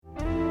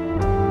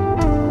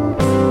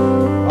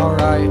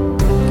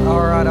right.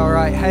 All right, all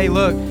right. Hey,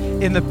 look,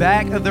 in the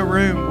back of the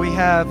room, we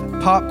have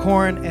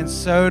popcorn and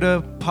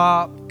soda,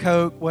 pop,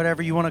 Coke,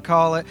 whatever you want to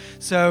call it.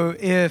 So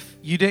if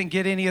you didn't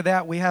get any of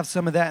that, we have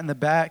some of that in the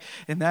back,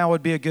 and now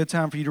would be a good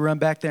time for you to run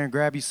back there and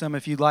grab you some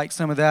if you'd like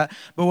some of that.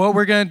 But what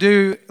we're going to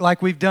do,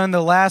 like we've done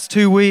the last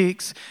 2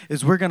 weeks,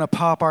 is we're going to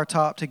pop our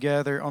top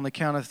together on the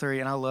count of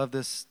 3, and I love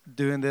this,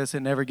 doing this.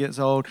 It never gets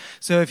old.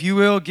 So if you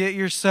will, get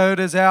your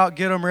sodas out,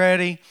 get them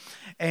ready,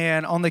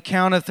 and on the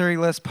count of 3,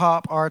 let's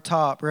pop our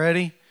top.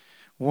 Ready?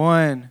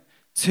 1,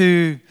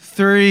 2,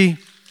 3.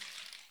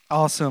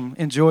 Awesome.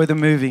 Enjoy the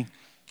movie.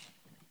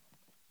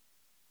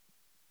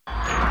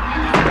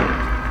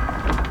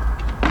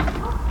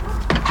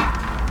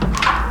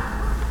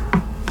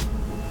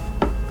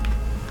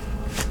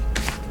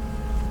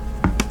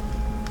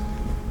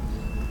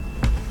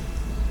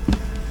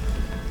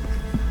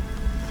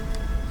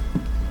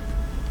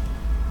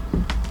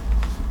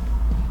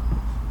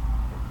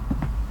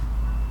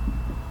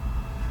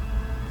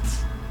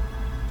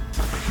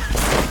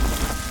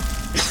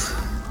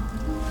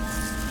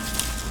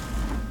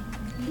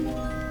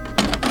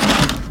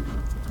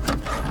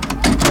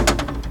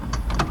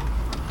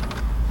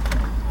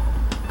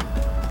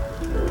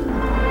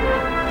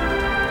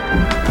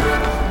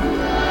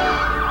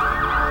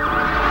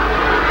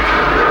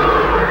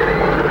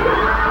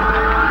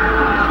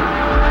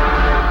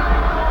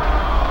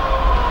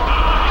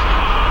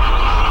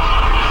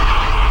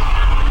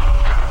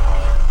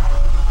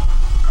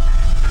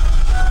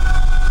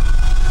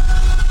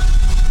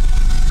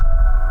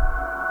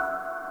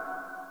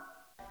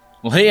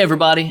 Well, hey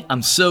everybody,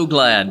 I'm so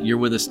glad you're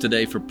with us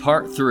today for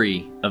part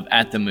 3 of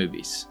At the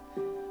Movies.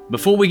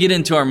 Before we get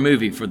into our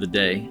movie for the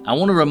day, I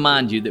want to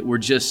remind you that we're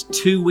just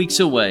 2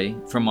 weeks away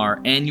from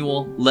our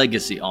annual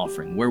legacy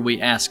offering, where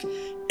we ask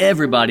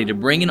everybody to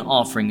bring an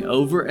offering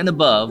over and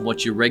above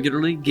what you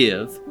regularly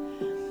give,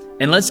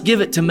 and let's give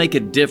it to make a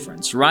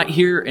difference right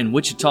here in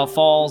Wichita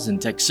Falls and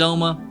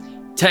Texoma,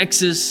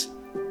 Texas,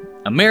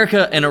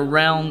 America, and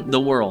around the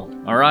world,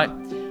 all right?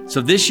 So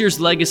this year's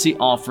legacy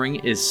offering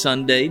is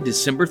Sunday,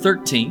 December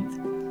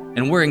 13th,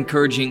 and we're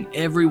encouraging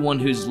everyone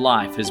whose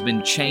life has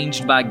been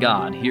changed by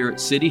God here at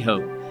City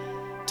Hope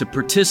to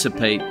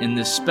participate in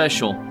this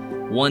special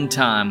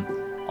one-time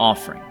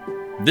offering.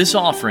 This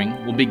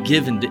offering will be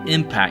given to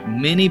impact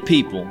many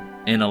people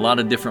in a lot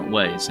of different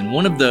ways, and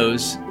one of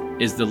those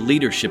is the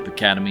Leadership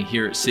Academy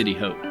here at City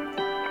Hope.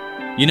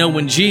 You know,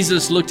 when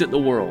Jesus looked at the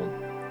world,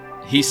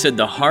 he said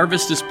the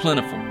harvest is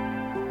plentiful,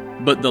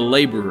 but the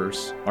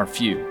laborers are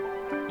few.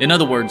 In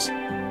other words,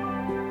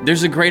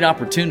 there's a great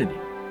opportunity,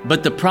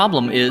 but the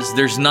problem is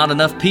there's not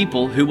enough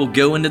people who will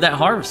go into that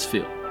harvest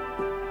field.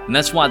 And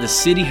that's why the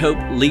City Hope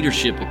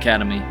Leadership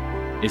Academy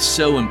is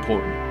so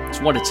important. It's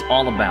what it's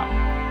all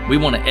about. We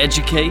want to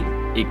educate,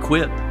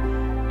 equip,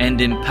 and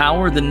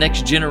empower the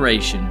next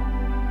generation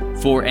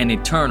for an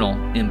eternal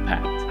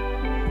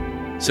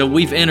impact. So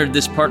we've entered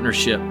this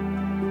partnership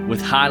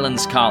with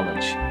Highlands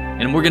College,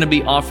 and we're going to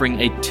be offering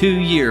a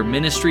 2-year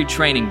ministry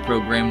training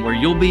program where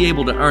you'll be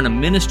able to earn a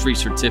ministry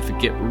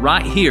certificate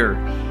right here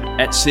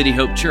at City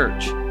Hope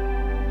Church.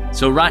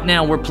 So right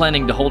now we're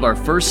planning to hold our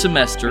first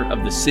semester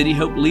of the City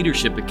Hope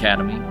Leadership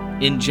Academy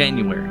in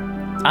January.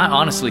 I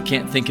honestly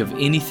can't think of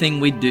anything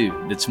we do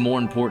that's more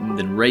important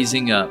than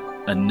raising up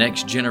a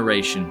next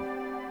generation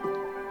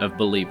of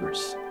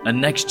believers, a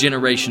next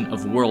generation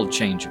of world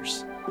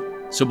changers.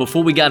 So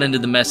before we got into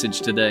the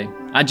message today,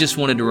 I just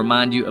wanted to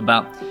remind you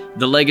about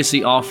the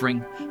legacy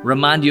offering,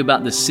 remind you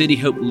about the City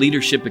Hope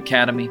Leadership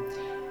Academy,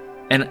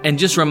 and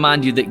just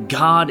remind you that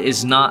God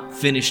is not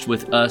finished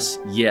with us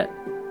yet.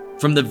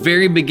 From the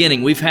very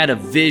beginning, we've had a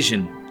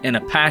vision and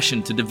a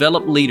passion to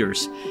develop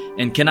leaders.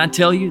 And can I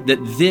tell you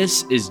that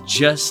this is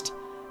just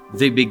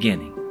the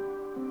beginning?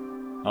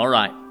 All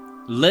right,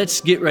 let's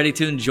get ready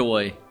to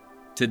enjoy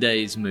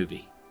today's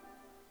movie.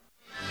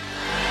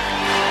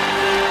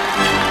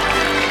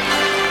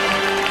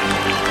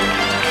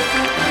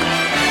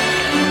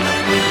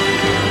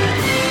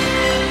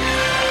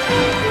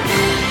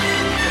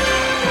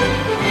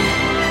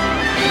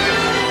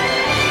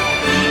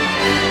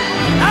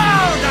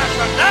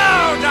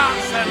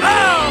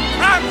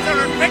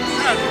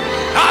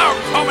 Now,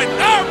 Comet,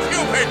 now,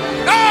 Cupid,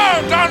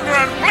 now, Dunder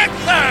and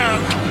Blitzen!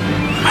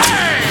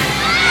 Hey!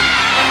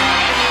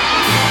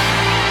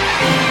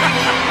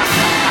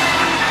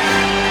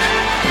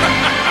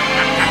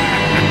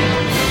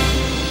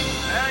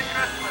 Merry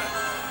Christmas!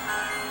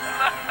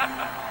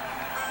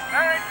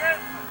 Merry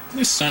Christmas!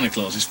 This Santa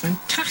Claus is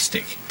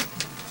fantastic.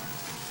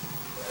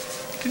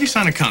 Did you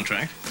sign a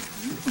contract?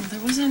 Oh,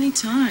 there wasn't any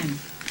time.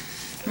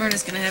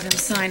 Myrna's gonna have him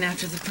sign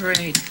after the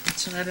parade.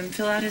 She'll have him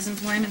fill out his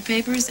employment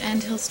papers,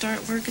 and he'll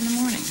start work in the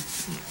morning.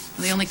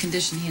 Well, the only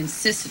condition he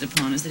insisted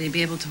upon is that he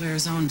be able to wear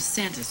his own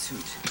Santa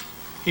suit.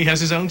 He has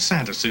his own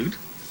Santa suit?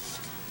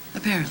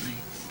 Apparently.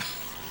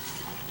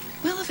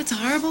 Well, if it's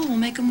horrible, we'll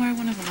make him wear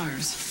one of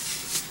ours.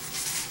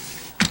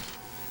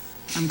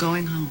 I'm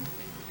going home.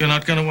 You're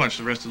not going to watch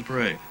the rest of the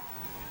parade?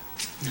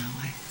 No,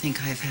 I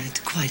think I've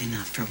had quite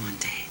enough for one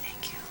day,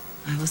 thank you.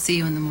 I will see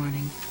you in the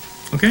morning.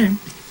 Okay.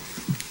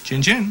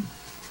 Chin chin.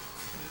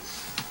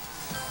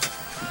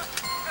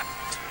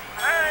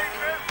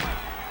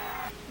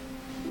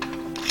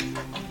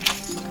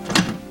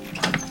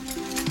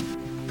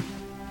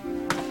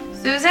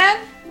 Susan?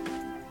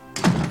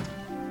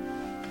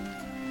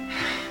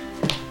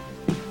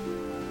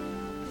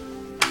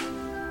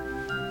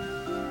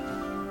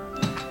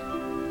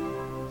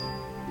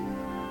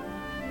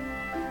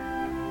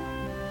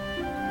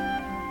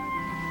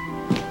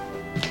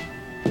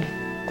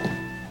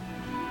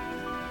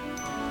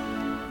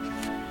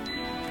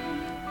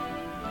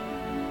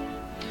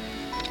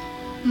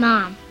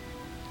 Mom,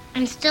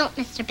 I'm still at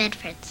Mr.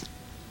 Bedford's.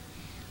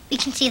 We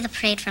can see the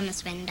parade from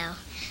his window.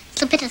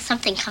 Slip into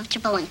something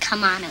comfortable and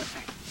come on over.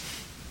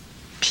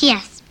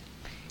 P.S.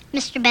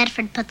 Mr.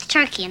 Bedford put the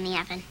turkey in the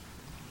oven.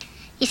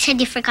 He said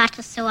you forgot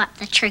to sew up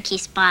the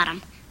turkey's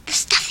bottom. The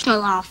stuffing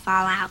will all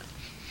fall out.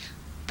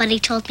 But he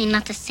told me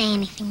not to say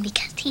anything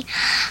because he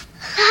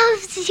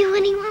loves you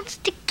and he wants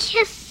to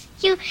kiss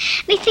you.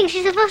 And he thinks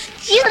he's the most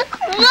beautiful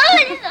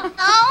woman in the whole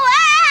world.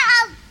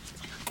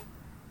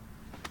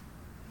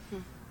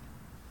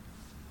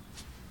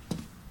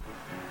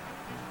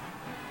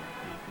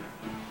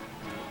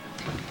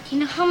 Do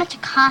you know how much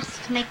it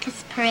costs to make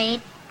this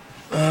parade?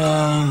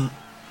 $1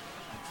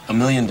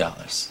 million.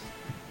 $2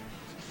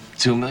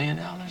 million?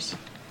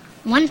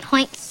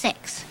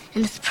 1.6.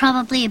 And it's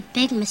probably a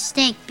big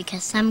mistake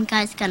because some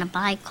guy's gonna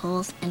buy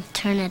Kohl's and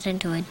turn it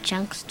into a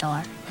junk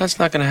store. That's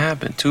not gonna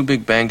happen. 2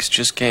 big banks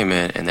just came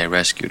in and they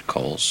rescued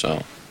Kohl's,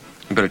 so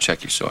you better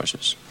check your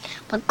sources.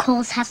 But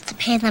Kohl's has to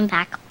pay them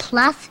back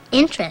plus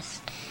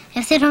interest.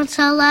 If they don't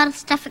sell a lot of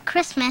stuff at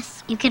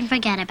Christmas, you can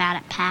forget about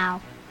it,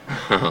 pal.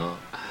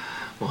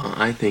 Well,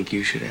 I think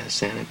you should ask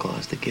Santa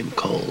Claus to give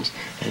Kohl's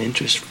an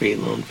interest-free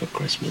loan for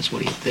Christmas. What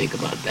do you think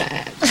about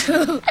that?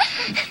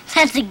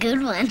 That's a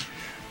good one.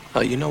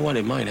 You know what?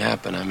 It might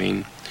happen. I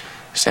mean,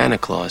 Santa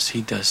Claus,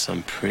 he does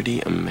some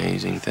pretty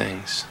amazing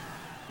things.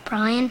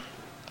 Brian,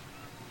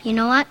 you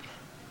know what?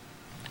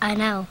 I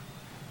know.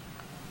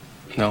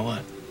 Know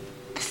what?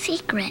 The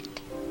secret.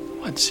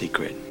 What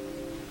secret?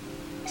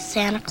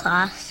 Santa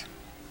Claus.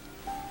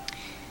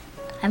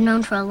 I've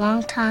known for a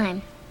long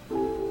time.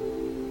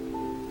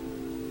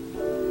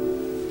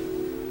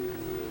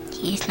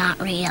 He's not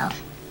real.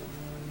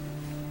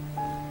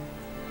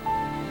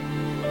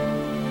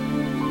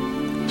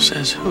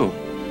 Says who?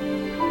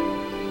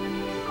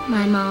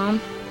 My mom.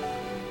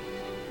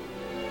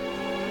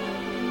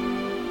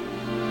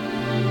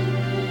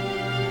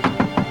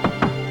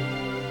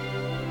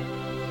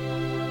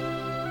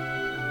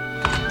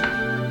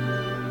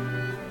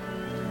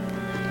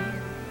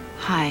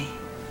 Hi.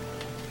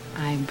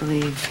 I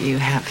believe you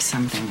have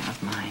something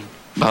of mine.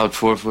 About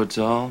 4 foot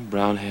tall,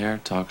 brown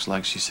hair, talks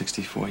like she's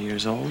 64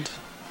 years old.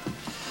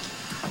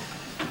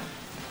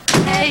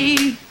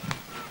 Hey!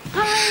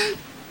 Hi!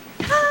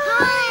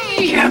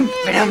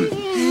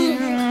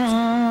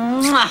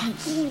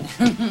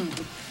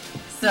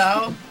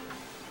 So,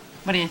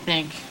 what do you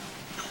think?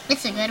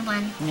 It's a good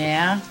one.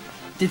 Yeah?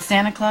 Did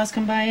Santa Claus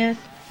come by yet?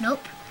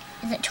 Nope.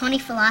 Is it Tony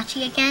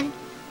Falaci again?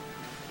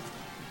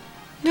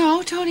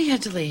 No, Tony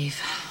had to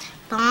leave.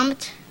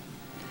 Bombed?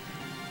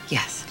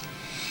 Yes.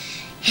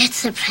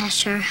 It's the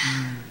pressure.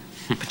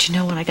 But you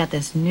know what? I got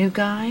this new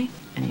guy,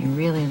 and he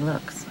really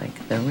looks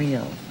like the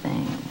real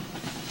thing.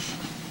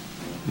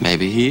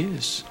 Maybe he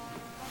is.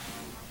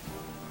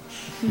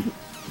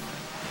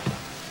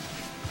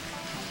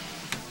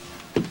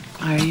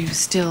 Are you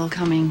still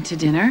coming to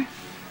dinner?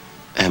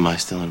 Am I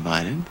still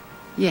invited?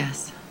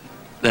 Yes.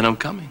 Then I'm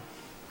coming.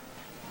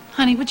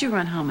 Honey, would you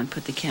run home and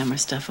put the camera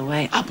stuff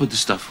away? I'll put the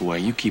stuff away.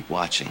 You keep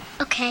watching.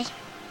 Okay.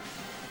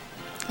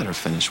 Let her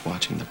finish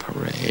watching the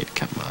parade.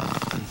 Come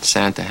on.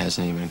 Santa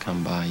hasn't even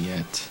come by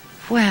yet.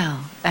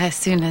 Well, as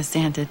soon as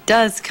Santa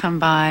does come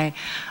by,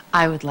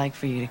 I would like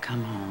for you to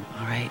come home,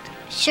 all right?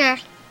 Sure.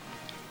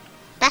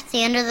 That's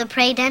the end of the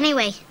parade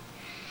anyway.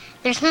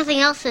 There's nothing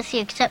else to see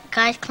except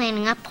guys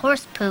cleaning up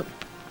horse poop.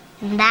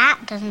 And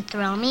that doesn't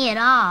thrill me at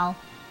all.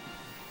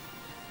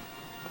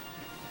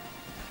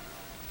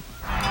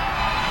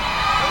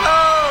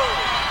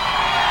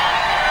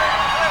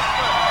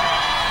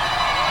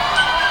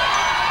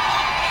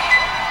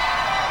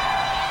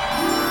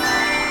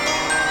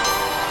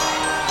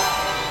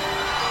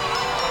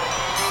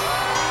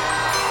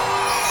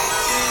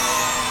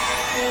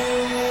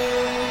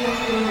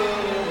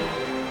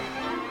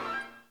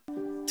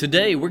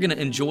 Today, we're going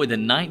to enjoy the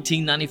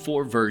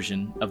 1994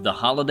 version of the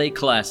holiday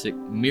classic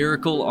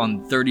Miracle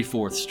on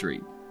 34th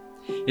Street.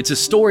 It's a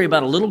story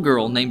about a little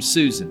girl named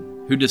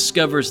Susan who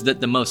discovers that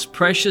the most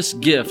precious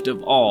gift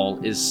of all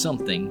is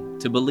something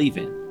to believe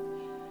in.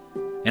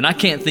 And I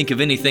can't think of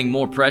anything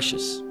more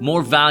precious,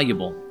 more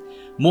valuable,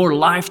 more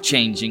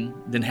life-changing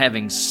than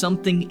having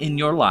something in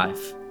your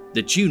life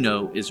that you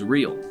know is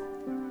real.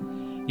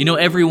 You know,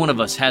 every one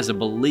of us has a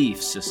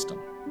belief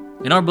system.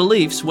 And our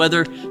beliefs,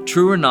 whether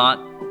true or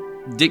not,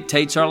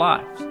 dictates our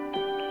lives.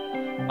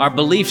 Our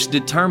beliefs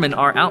determine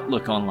our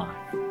outlook on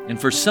life. And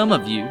for some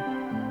of you,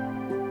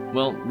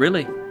 well,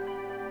 really,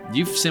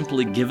 you've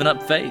simply given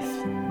up faith.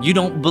 You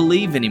don't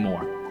believe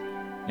anymore.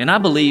 And I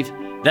believe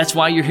that's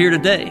why you're here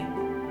today,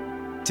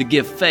 to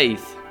give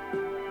faith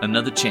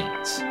another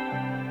chance.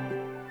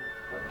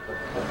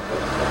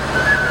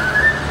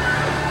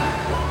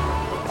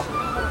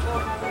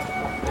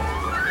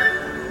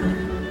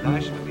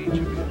 Nice to meet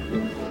you.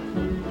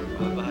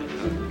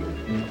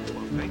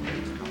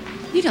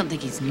 You don't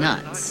think he's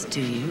nuts,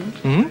 do you?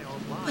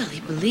 Well,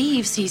 he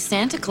believes he's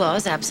Santa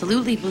Claus,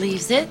 absolutely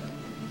believes it.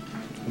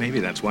 Maybe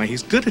that's why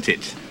he's good at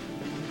it.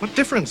 What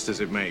difference does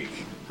it make?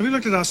 Have you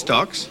looked at our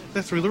stocks?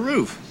 They're through the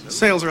roof.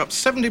 Sales are up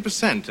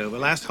 70% over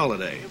last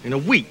holiday. In a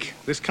week,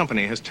 this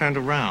company has turned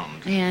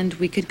around. And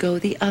we could go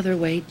the other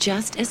way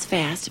just as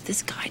fast if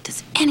this guy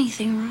does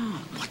anything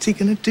wrong. What's he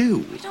gonna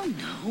do? We don't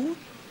know.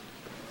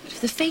 But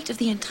if the fate of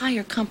the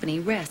entire company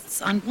rests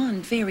on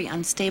one very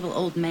unstable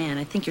old man,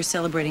 I think you're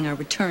celebrating our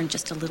return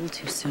just a little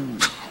too soon.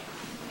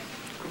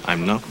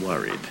 I'm not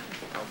worried.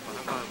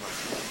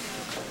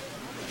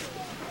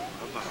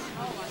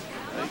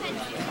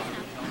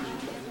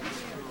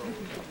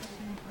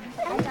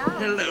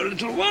 Hello,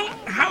 little one.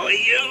 How are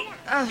you?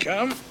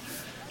 Come.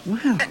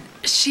 Well,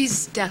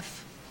 She's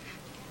deaf.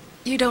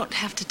 You don't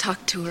have to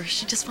talk to her.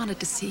 She just wanted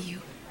to see you.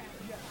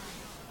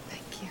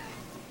 Thank you.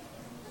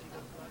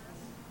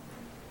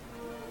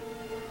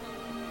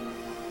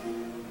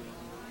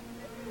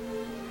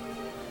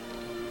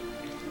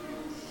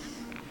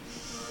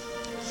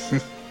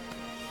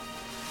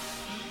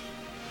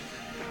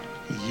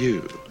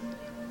 You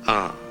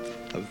are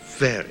a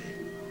very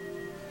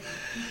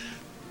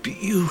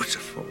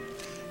beautiful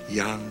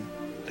young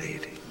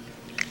lady.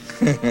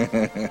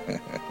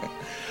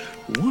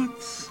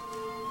 What's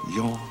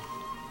your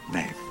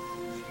name?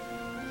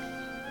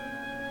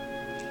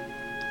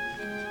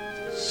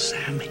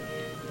 Sammy.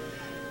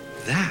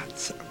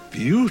 That's a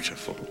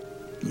beautiful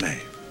name.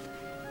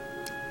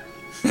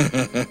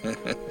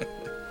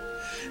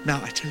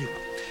 Now, I tell you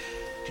what,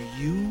 do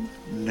you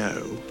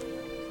know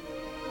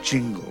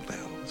Jingle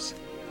Bells?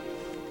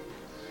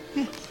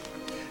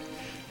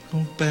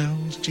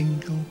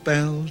 Jingle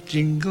bells,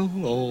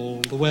 jingle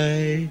all the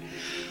way.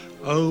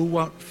 Oh,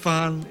 what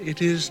fun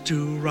it is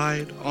to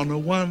ride on a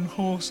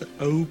one-horse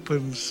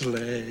open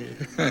sleigh.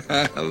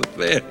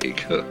 Very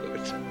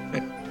good.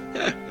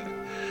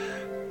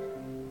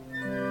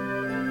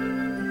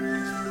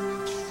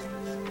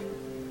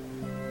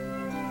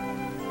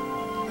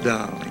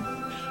 Darling,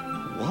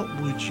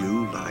 what would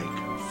you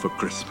like for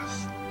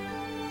Christmas?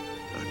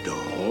 A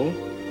doll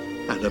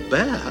and a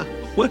bear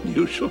when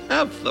you shall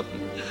have them.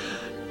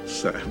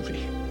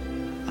 Sammy,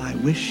 I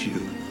wish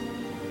you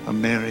a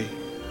Merry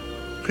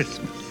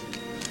Christmas.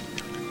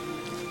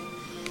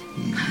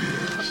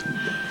 Yes,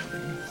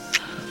 darling.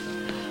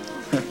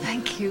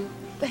 Thank you.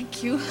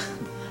 Thank you.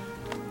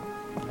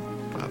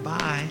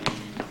 Bye-bye.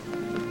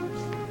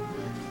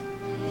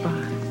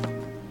 Bye.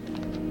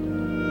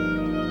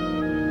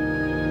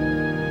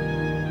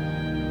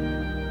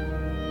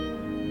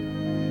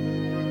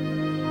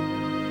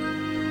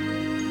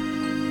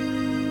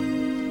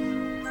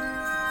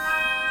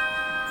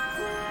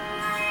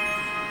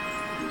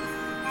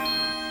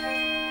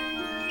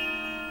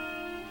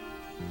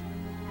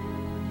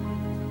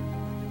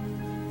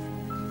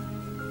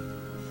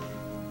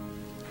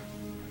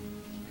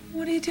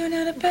 What are you doing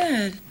out of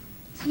bed?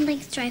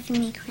 Something's driving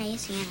me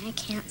crazy and I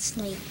can't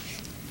sleep.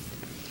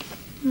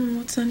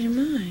 What's on your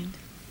mind?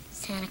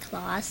 Santa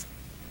Claus.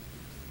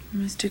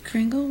 Mr.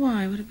 Kringle,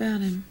 why? What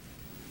about him?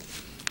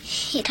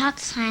 He taught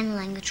sign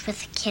language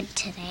with a kid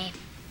today.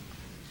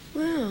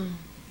 Well,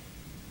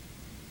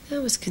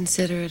 that was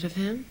considerate of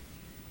him.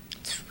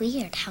 It's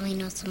weird how he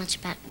knows so much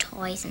about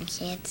toys and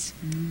kids.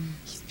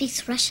 He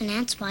speaks Russian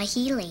and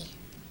Swahili.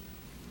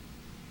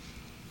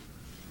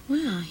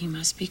 Well, he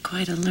must be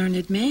quite a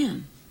learned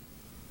man.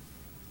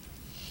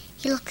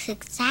 He looks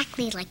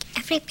exactly like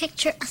every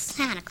picture of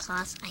Santa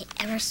Claus I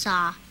ever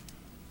saw.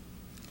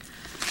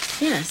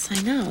 Yes,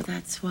 I know.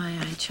 That's why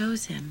I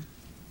chose him.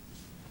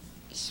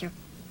 You're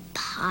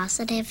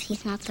positive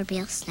he's not the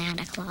real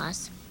Santa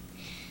Claus?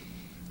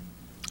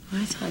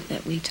 I thought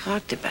that we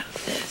talked about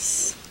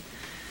this.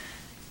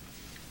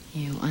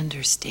 You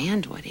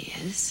understand what he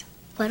is.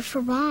 What if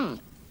we're wrong?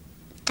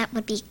 That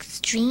would be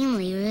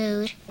extremely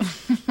rude.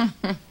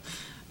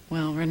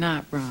 Well, we're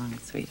not wrong,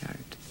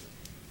 sweetheart.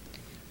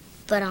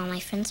 But all my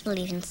friends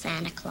believe in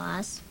Santa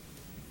Claus.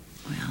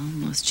 Well,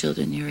 most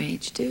children your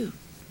age do.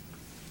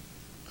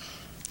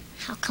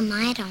 How come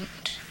I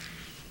don't?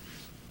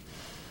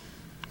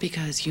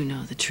 Because you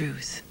know the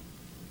truth.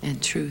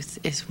 And truth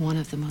is one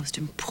of the most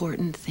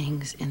important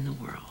things in the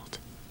world.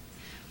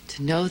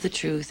 To know the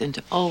truth and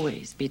to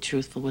always be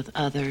truthful with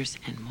others,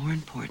 and more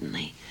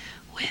importantly,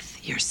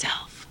 with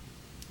yourself.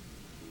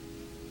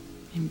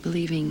 And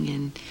believing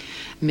in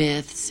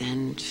myths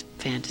and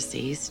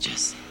fantasies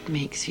just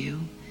makes you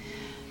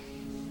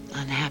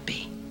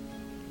unhappy.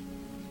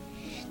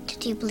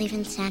 Did you believe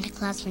in Santa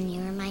Claus when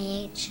you were my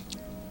age?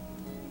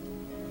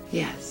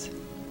 Yes.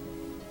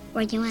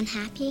 Were you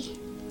unhappy?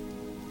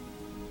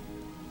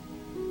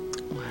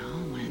 Well,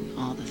 when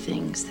all the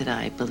things that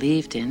I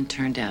believed in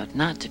turned out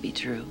not to be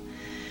true,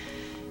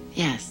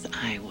 yes,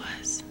 I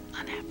was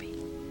unhappy.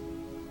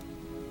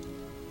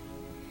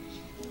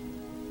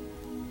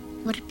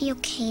 Would it be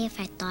okay if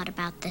I thought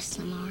about this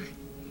some more?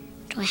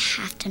 Do I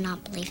have to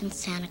not believe in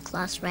Santa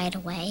Claus right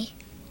away?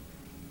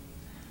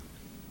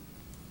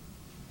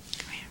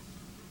 Come here.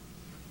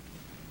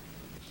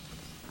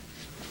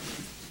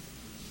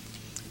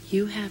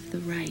 You have the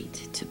right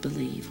to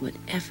believe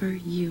whatever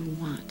you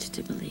want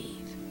to believe.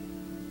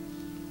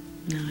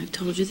 Now, I've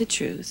told you the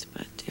truth,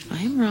 but if I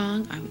am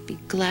wrong, I would be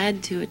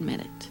glad to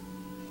admit it.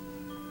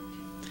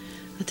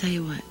 I'll tell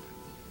you what.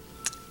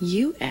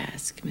 You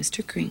ask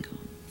Mr. Kringle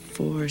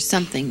for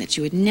something that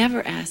you would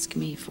never ask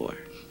me for.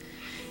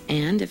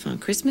 And if on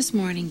Christmas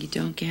morning you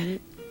don't get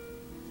it,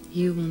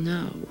 you will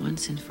know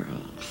once and for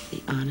all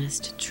the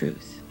honest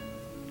truth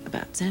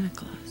about Santa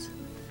Claus.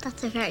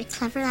 That's a very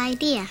clever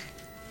idea.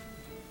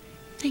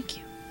 Thank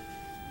you.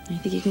 You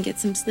think you can get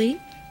some sleep?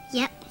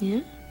 Yep.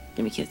 Yeah?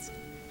 Give me a kiss.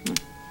 Good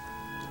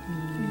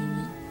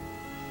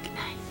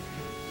night.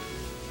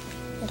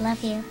 I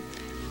love you.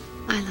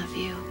 I love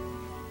you.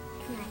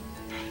 Good night.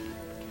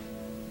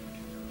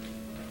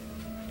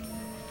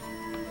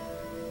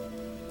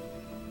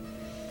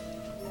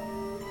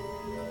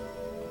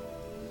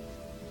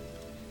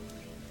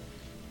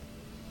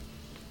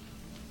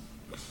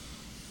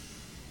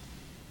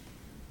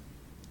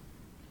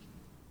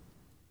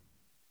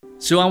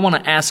 So I want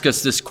to ask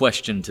us this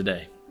question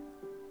today.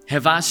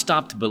 Have I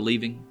stopped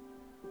believing?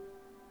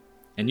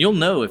 And you'll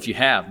know if you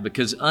have,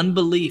 because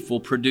unbelief will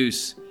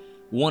produce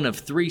one of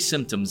three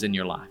symptoms in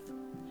your life.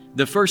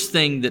 The first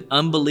thing that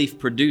unbelief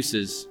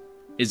produces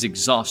is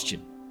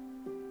exhaustion.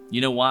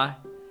 You know why?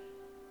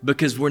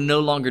 Because we're no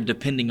longer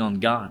depending on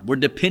God. We're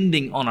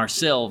depending on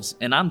ourselves.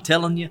 And I'm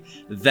telling you,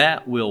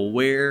 that will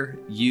wear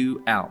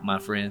you out, my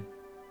friend.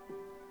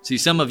 See,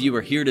 some of you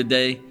are here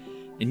today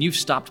and you've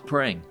stopped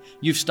praying.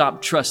 You've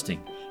stopped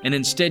trusting. And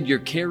instead, you're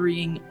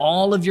carrying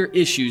all of your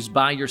issues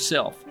by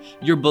yourself.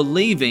 You're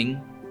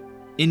believing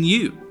in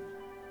you.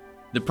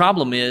 The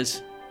problem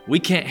is, we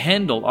can't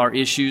handle our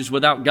issues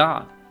without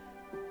God.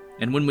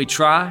 And when we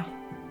try,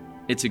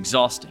 it's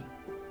exhausting.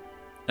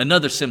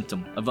 Another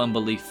symptom of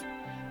unbelief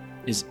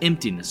is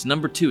emptiness.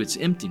 Number 2, it's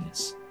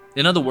emptiness.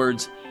 In other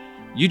words,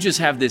 you just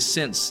have this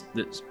sense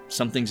that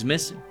something's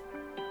missing.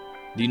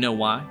 Do you know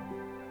why?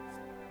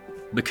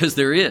 Because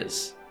there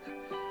is.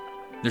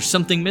 There's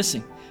something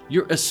missing.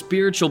 You're a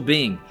spiritual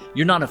being.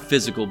 You're not a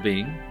physical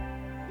being.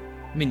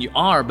 I mean, you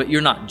are, but you're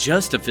not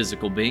just a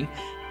physical being.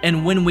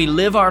 And when we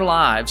live our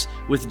lives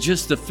with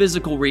just the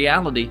physical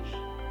reality,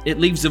 it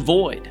leaves a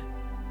void.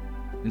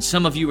 And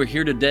some of you are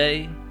here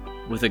today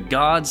with a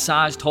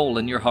God-sized hole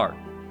in your heart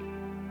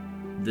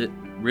that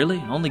really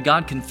only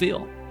God can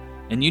fill.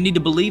 And you need to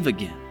believe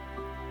again.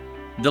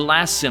 The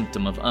last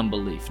symptom of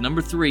unbelief,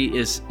 number 3,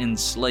 is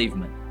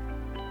enslavement.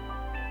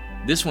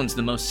 This one's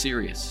the most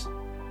serious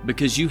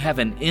because you have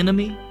an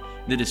enemy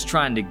that is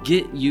trying to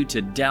get you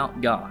to doubt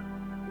God.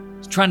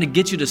 He's trying to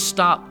get you to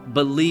stop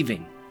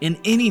believing in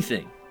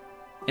anything.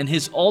 And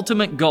his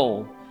ultimate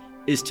goal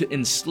is to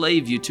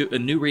enslave you to a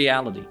new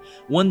reality,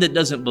 one that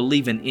doesn't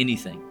believe in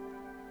anything.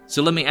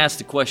 So let me ask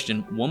the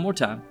question one more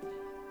time.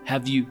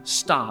 Have you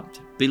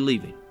stopped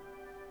believing?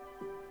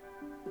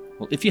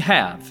 Well, if you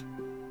have,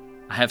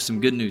 I have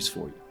some good news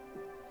for you.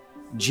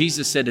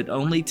 Jesus said it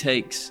only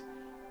takes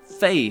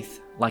faith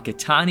like a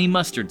tiny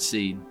mustard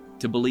seed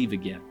to believe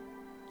again.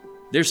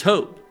 There's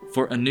hope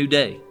for a new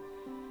day,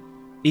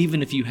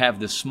 even if you have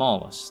the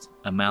smallest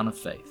amount of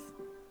faith.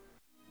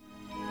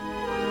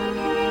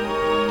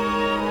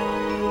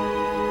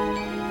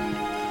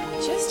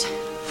 Just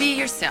be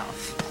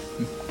yourself.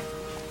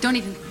 Don't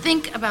even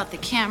think about the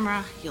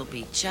camera. You'll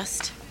be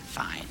just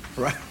fine.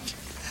 Right.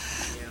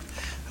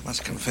 I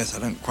must confess, I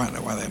don't quite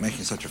know why they're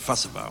making such a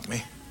fuss about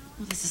me.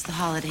 Well, this is the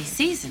holiday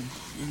season,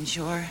 and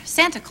you're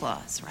Santa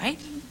Claus, right?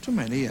 To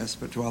many, yes,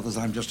 but to others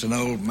I'm just an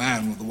old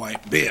man with a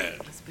white beard.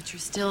 Yes, but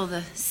you're still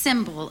the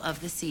symbol of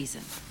the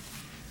season.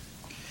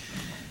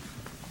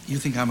 You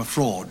think I'm a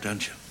fraud,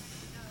 don't you?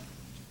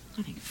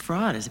 I think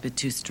fraud is a bit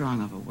too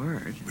strong of a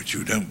word. But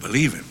you don't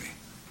believe in me.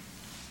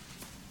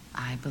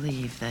 I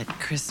believe that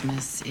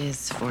Christmas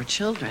is for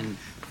children.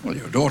 Well,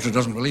 your daughter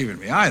doesn't believe in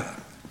me either.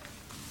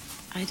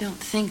 I don't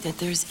think that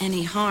there's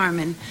any harm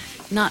in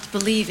not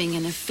believing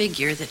in a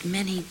figure that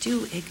many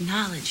do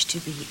acknowledge to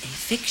be a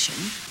fiction.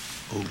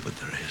 Oh, but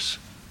there is.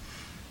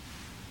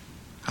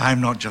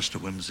 I'm not just a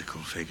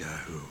whimsical figure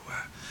who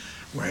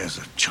wears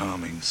a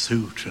charming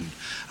suit and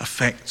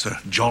affects a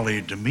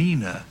jolly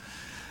demeanor.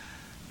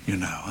 You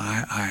know,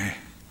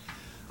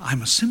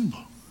 I'm a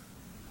symbol.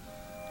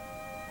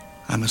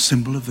 I'm a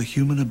symbol of the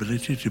human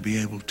ability to be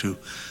able to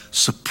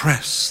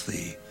suppress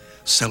the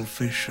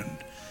selfish and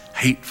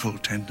hateful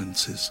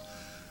tendencies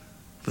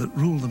that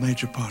rule the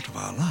major part of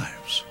our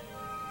lives.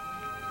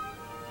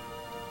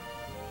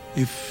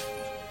 If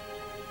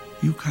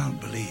you can't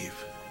believe,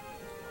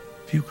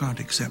 if you can't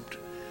accept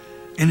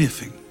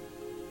anything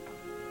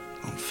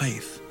on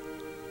faith,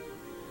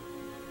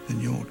 then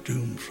you're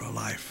doomed for a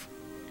life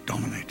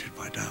dominated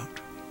by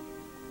doubt.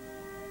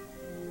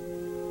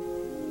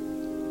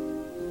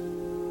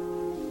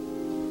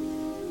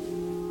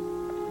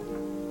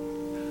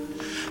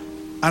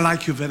 I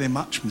like you very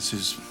much,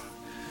 Mrs.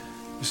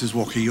 Mrs.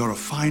 Walker, you're a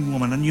fine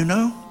woman, and you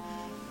know,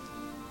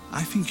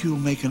 I think you'll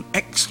make an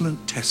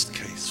excellent test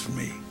case for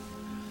me,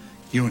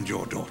 you and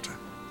your daughter.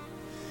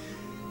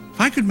 If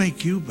I could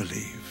make you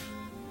believe,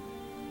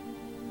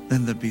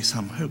 then there'd be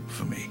some hope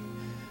for me.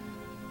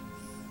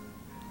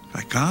 If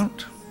I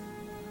can't,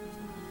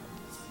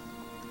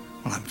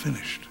 well, I'm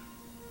finished.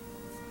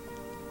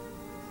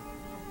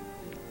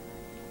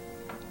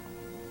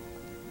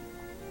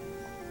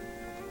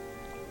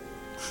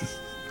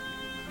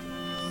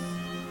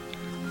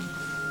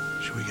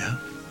 Shall we go?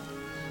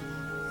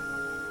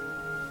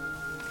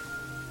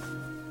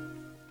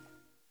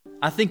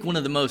 I think one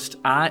of the most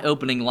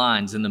eye-opening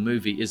lines in the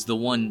movie is the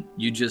one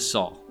you just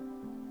saw.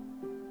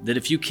 That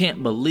if you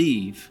can't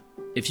believe,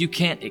 if you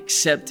can't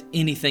accept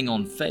anything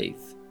on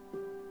faith,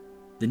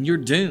 then you're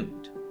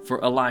doomed for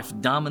a life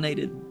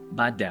dominated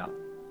by doubt.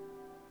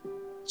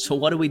 So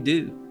what do we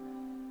do?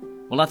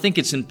 Well, I think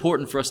it's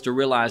important for us to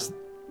realize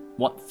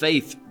what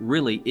faith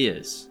really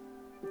is.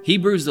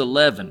 Hebrews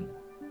 11,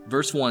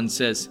 verse 1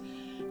 says,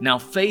 "Now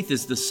faith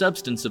is the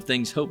substance of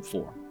things hoped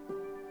for,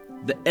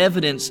 the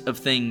evidence of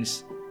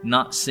things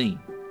not seen."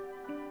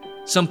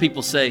 Some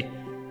people say,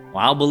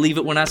 "Well, I'll believe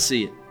it when I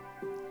see it."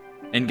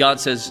 And God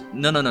says,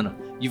 no.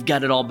 You've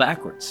got it all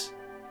backwards.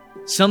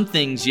 Some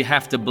things you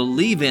have to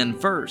believe in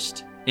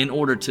first in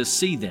order to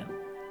see them.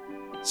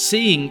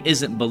 Seeing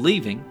isn't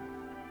believing.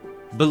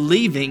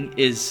 Believing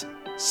is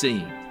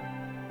seeing.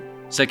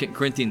 2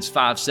 Corinthians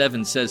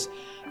 5:7 says,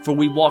 "For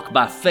we walk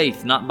by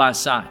faith, not by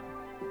sight."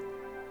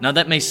 Now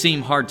that may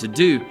seem hard to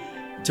do,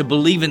 to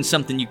believe in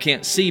something you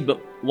can't see,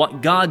 but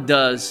what God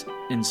does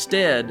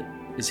instead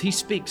is He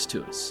speaks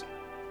to us.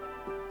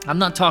 I'm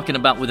not talking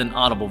about with an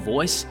audible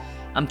voice.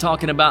 I'm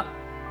talking about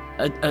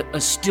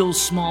a still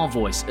small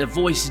voice, a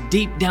voice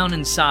deep down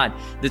inside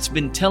that's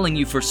been telling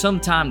you for some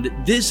time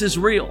that this is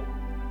real.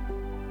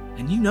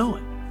 And you know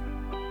it.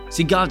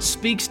 See, God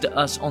speaks to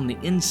us on the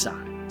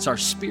inside. It's our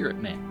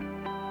spirit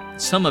man.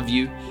 Some of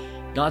you,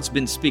 God's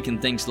been speaking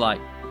things like,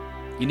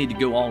 you need to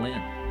go all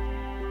in.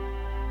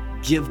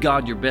 Give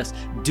God your best.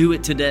 Do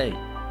it today.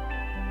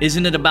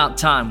 Isn't it about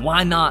time?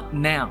 Why not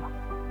now?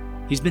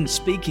 He's been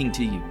speaking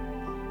to you.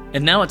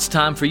 And now it's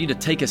time for you to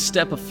take a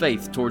step of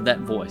faith toward that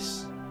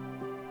voice.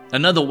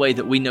 Another way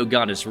that we know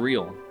God is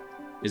real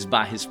is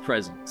by His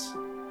presence.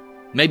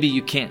 Maybe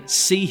you can't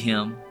see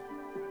Him,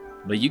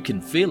 but you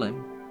can feel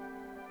Him.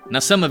 Now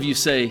some of you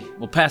say,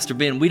 "Well, Pastor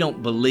Ben, we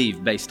don't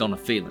believe based on a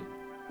feeling."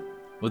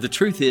 Well, the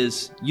truth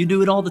is, you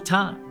do it all the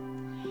time.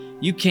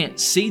 You can't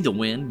see the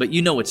wind, but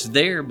you know it's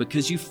there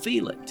because you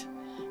feel it.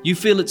 You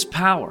feel its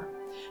power.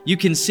 You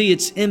can see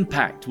its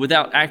impact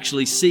without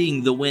actually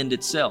seeing the wind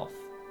itself.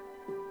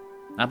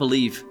 I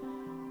believe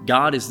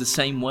God is the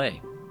same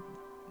way.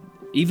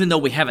 Even though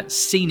we haven't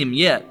seen Him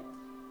yet,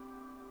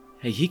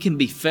 hey, He can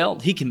be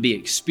felt. He can be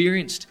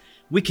experienced.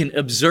 We can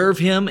observe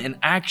Him in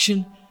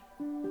action.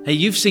 Hey,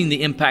 you've seen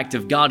the impact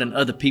of God in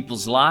other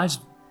people's lives,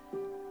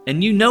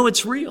 and you know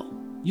it's real.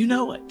 You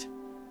know it.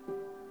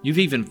 You've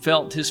even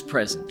felt His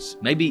presence,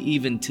 maybe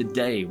even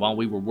today while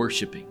we were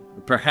worshiping,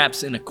 or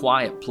perhaps in a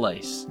quiet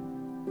place.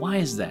 Why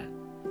is that?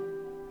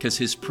 Because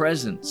His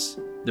presence,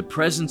 the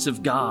presence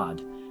of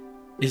God,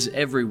 is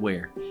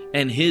everywhere.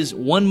 And His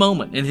one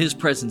moment in His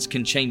presence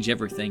can change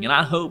everything. And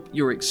I hope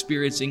you're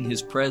experiencing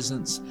His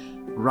presence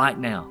right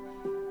now.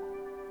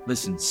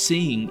 Listen,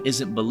 seeing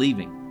isn't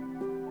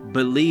believing.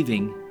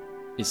 Believing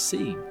is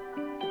seeing.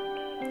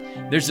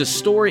 There's a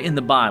story in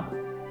the Bible.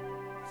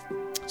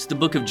 It's the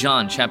book of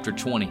John, chapter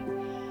 20.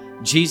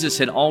 Jesus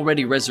had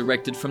already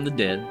resurrected from the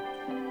dead,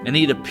 and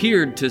He had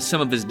appeared to some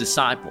of His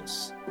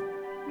disciples.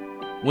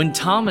 When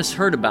Thomas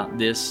heard about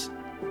this,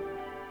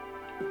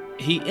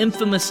 he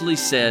infamously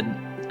said,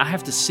 "I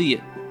have to see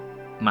it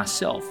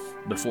myself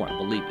before I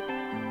believe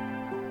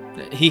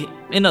it."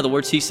 In other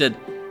words, he said,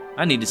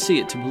 "I need to see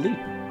it to believe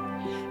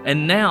it."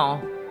 And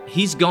now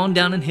he's gone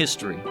down in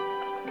history.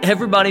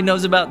 Everybody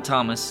knows about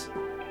Thomas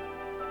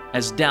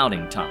as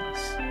Doubting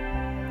Thomas.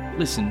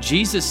 Listen,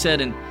 Jesus said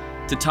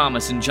to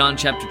Thomas in John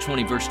chapter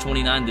 20, verse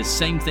 29, the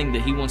same thing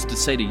that He wants to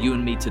say to you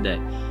and me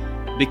today.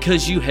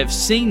 "Because you have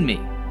seen me,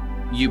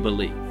 you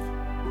believe.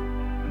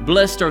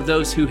 Blessed are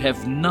those who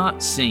have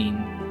not seen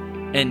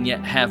and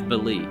yet have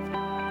believed."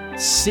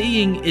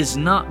 Seeing is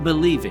not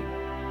believing.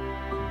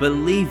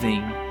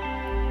 Believing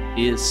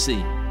is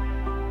seeing.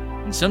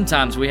 And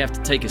sometimes we have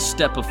to take a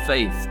step of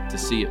faith to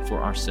see it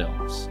for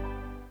ourselves.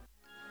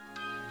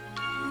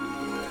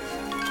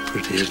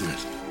 Pretty, isn't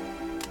it?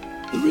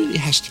 There really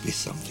has to be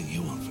something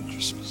you want for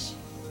Christmas.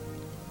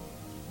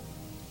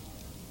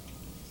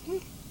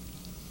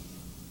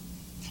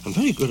 I'm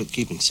very good at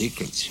keeping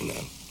secrets, you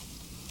know.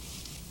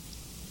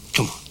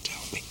 Come on, tell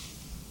me.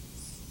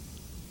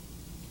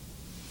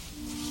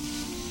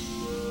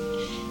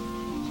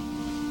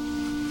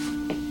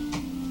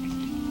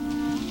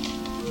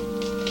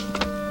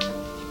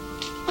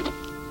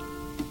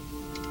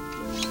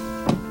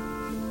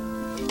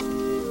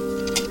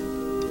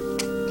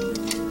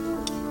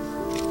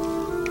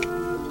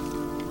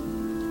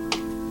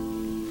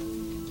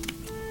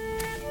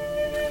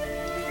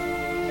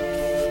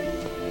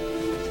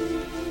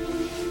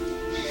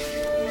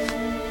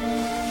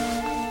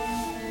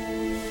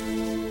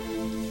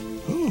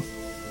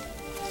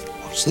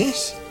 What's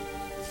this?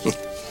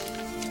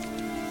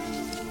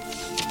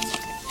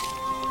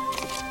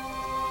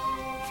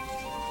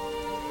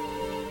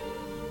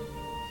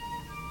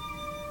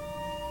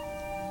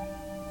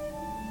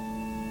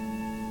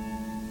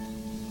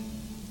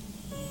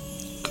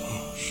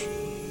 Gosh.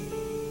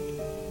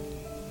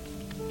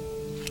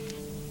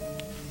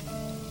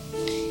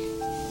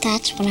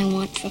 That's what I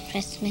want for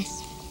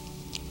Christmas.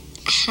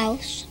 A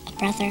house, a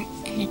brother,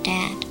 and a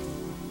dad.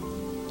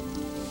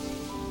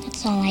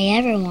 That's all I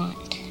ever want.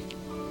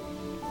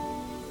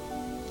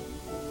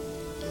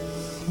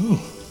 Oh.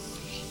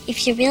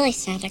 If you're really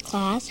Santa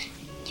Claus,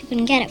 you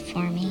can get it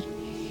for me.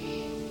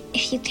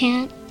 If you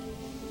can't,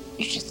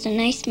 you're just a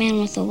nice man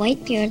with a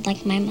white beard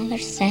like my mother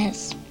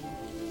says.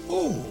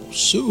 Oh,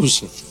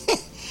 Susan.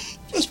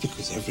 Just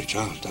because every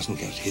child doesn't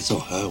get his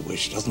or her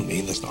wish doesn't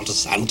mean there's not a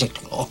Santa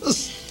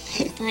Claus.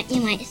 I thought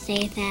you might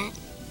say that.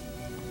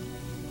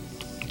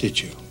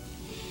 Did you?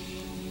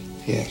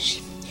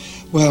 Yes.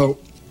 Well,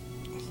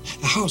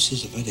 a house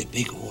is a very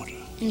big order.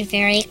 And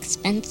very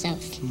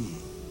expensive.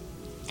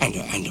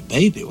 And a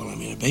baby, well, I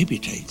mean, a baby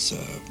takes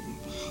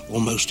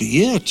almost a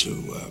year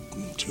to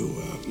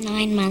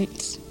 9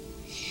 months.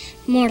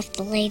 More if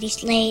the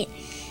lady's late,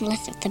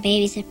 less if the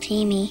baby's a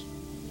preemie.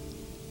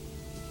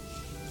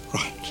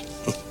 Right.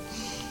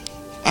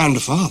 And a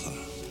father.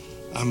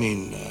 I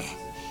mean,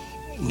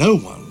 no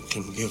one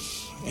can give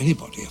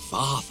anybody a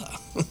father.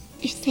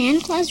 If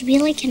Santa Claus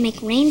really can make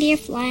reindeer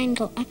fly and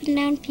go up and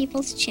down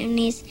people's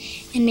chimneys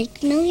and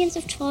make millions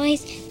of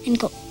toys and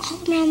go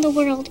all around the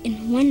world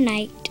in one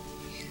night,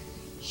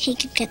 he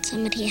could get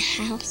somebody a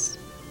house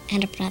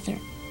and a brother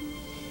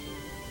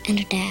and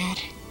a dad.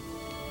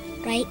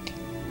 Right?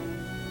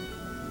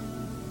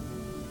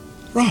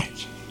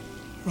 Right.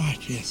 Right,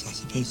 yes, I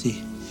suppose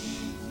he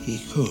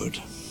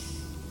could.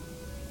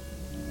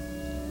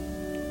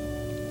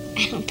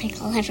 I don't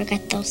think I'll ever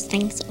get those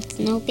things, so it's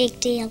no big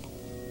deal.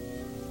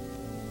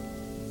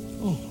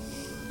 Oh.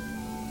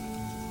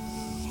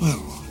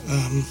 Well,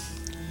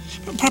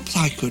 perhaps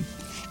I could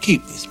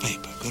keep this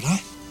paper, could I?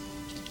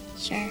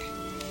 Sure.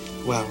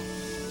 Well,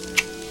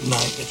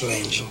 night, little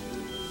angel.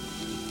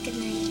 Good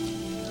night.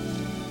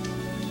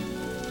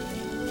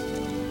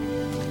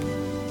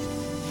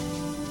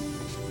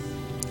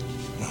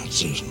 Night,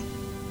 Susan.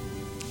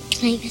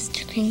 Good night,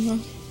 Mr. Kringle.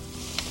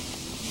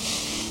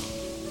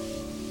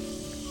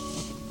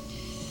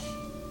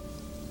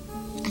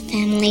 A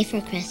family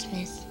for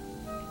Christmas?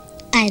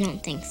 I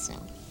don't think so.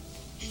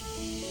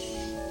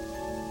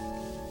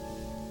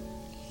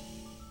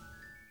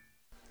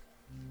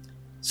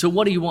 So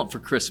what do you want for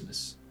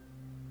Christmas?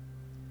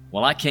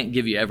 Well, I can't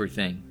give you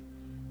everything,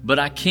 but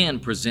I can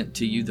present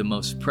to you the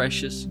most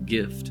precious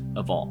gift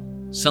of all,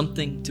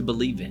 something to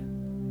believe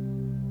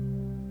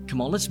in.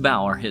 Come on, let's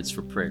bow our heads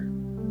for prayer.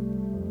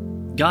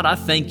 God, I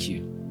thank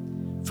you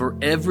for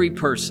every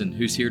person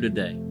who's here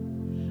today.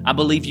 I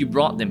believe you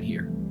brought them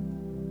here.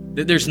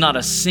 That there's not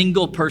a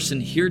single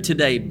person here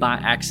today by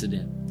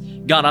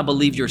accident. God, I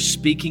believe you're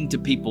speaking to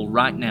people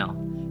right now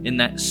in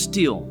that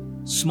still,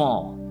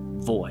 small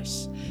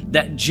voice,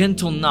 that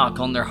gentle knock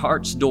on their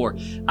heart's door.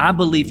 I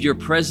believe your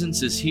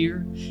presence is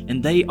here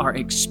and they are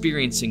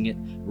experiencing it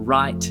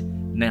right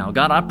now.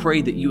 God, I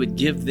pray that you would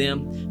give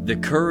them the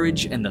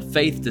courage and the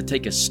faith to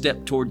take a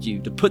step toward you,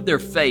 to put their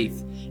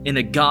faith in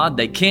a God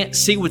they can't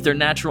see with their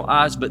natural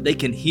eyes, but they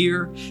can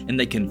hear and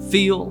they can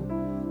feel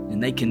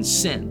and they can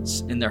sense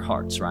in their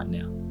hearts right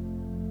now.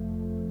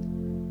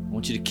 I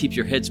want you to keep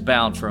your heads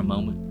bowed for a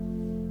moment.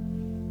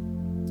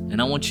 And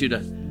I want you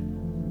to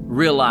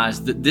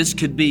realize that this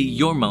could be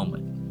your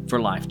moment for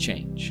life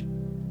change.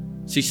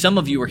 See, some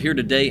of you are here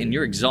today and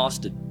you're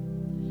exhausted.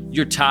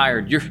 You're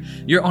tired.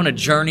 You're on a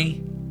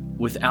journey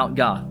without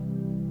God.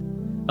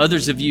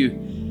 Others of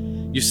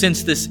you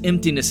sense this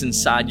emptiness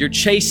inside. You're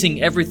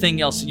chasing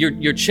everything else.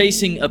 You're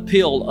chasing a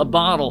pill, a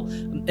bottle,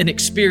 an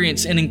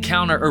experience, an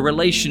encounter, a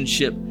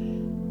relationship.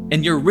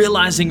 And you're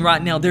realizing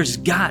right now there's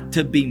got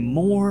to be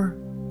more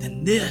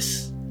than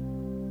this.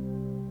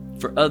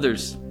 For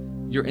others,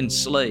 you're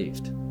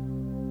enslaved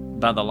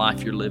by the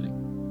life you're living.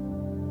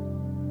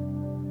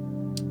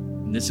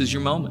 And this is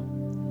your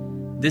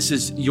moment. This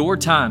is your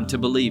time to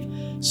believe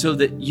so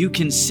that you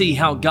can see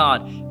how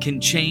God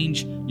can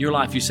change your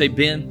life. You say,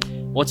 Ben,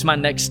 what's my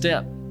next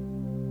step?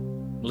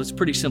 Well, it's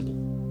pretty simple,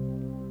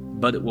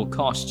 but it will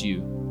cost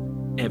you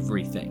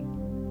everything.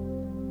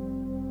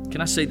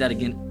 Can I say that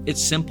again?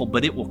 It's simple,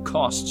 but it will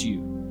cost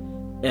you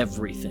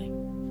everything.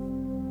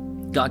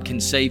 God can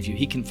save you.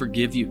 He can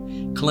forgive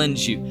you,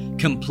 cleanse you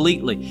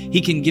completely.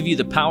 He can give you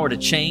the power to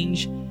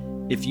change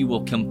if you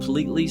will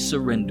completely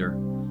surrender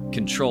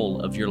control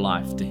of your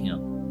life to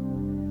Him.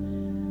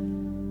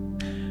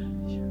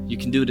 You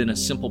can do it in a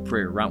simple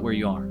prayer right where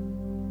you are,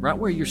 right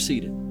where you're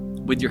seated,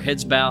 with your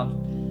heads bowed,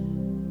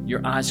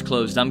 your eyes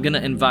closed. I'm going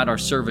to invite our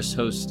service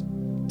host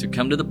to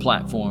come to the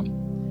platform,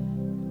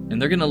 and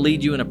they're going to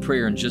lead you in a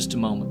prayer in just a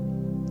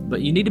moment.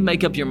 But you need to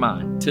make up your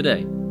mind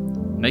today.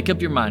 Make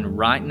up your mind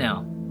right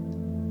now.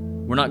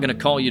 We're not going to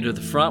call you to the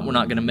front. We're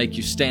not going to make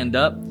you stand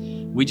up.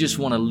 We just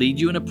want to lead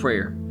you in a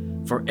prayer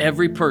for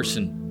every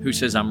person who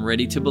says, I'm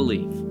ready to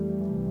believe.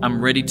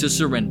 I'm ready to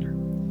surrender.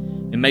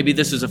 And maybe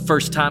this is a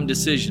first-time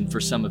decision for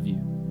some of you.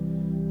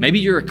 Maybe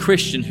you're a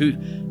Christian who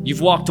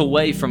you've walked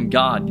away from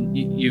God.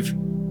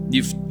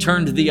 You've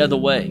turned the other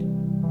way,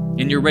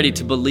 and you're ready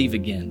to believe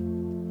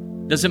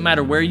again. Doesn't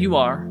matter where you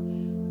are.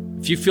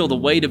 If you feel the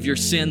weight of your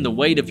sin, the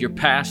weight of your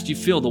past, you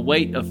feel the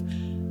weight of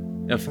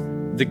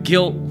the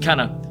guilt kind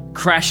of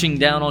crashing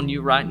down on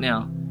you right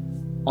now,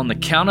 on the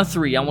count of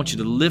 3, I want you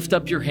to lift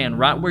up your hand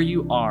right where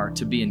you are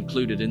to be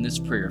included in this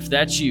prayer. If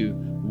that's you,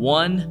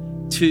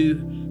 1,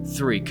 2,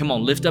 3. Come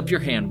on, lift up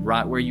your hand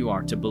right where you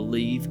are to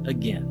believe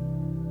again.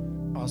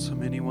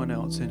 Awesome. Anyone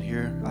else in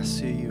here? I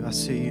see you. I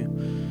see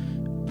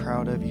you.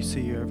 Proud of you.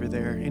 See you over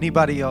there.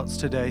 Anybody else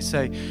today?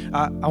 Say,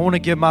 I want to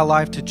give my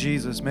life to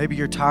Jesus. Maybe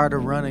you're tired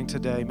of running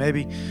today.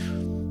 Maybe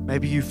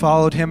you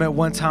followed him at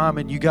one time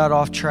and you got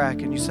off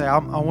track and you say, I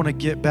want to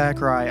get back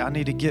right. I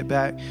need to get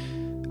back.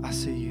 I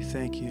see you.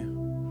 Thank you.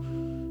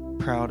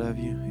 Proud of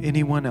you.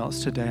 Anyone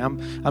else today?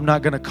 I'm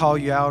not going to call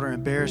you out or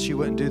embarrass you.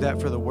 Wouldn't do that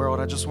for the world.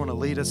 I just want to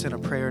lead us in a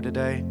prayer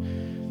today.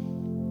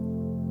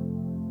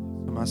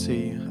 I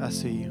see you. I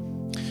see you.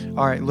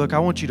 All right, look, I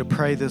want you to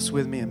pray this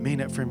with me and mean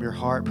it from your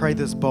heart. Pray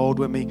this bold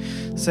with me.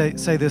 Say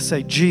this.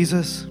 Say,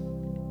 Jesus.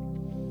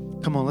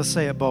 Come on, let's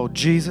say it bold.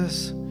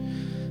 Jesus,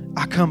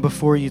 I come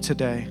before you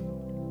today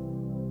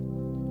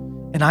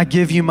and I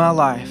give you my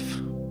life.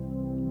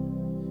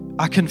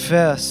 I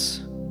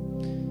confess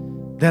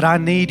that I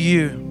need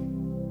you.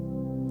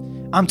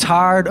 I'm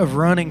tired of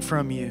running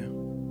from you.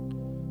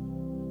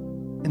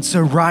 And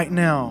so right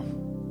now,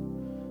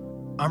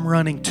 I'm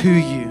running to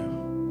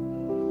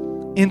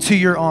you, into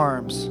your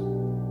arms.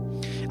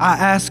 I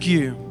ask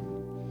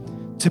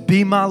you to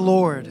be my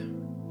Lord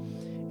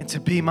and to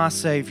be my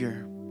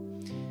Savior.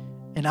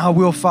 And I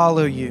will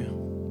follow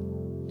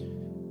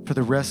you for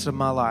the rest of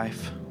my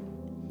life.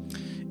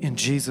 In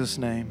Jesus'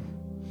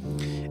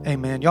 name,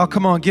 amen. Y'all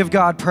come on, give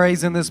God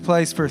praise in this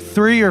place for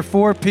 3 or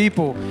 4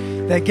 people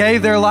that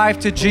gave their life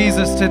to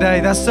Jesus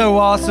today. That's so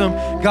awesome.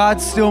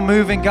 God's still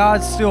moving.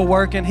 God's still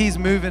working. He's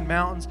moving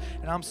mountains.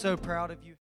 And I'm so proud of you.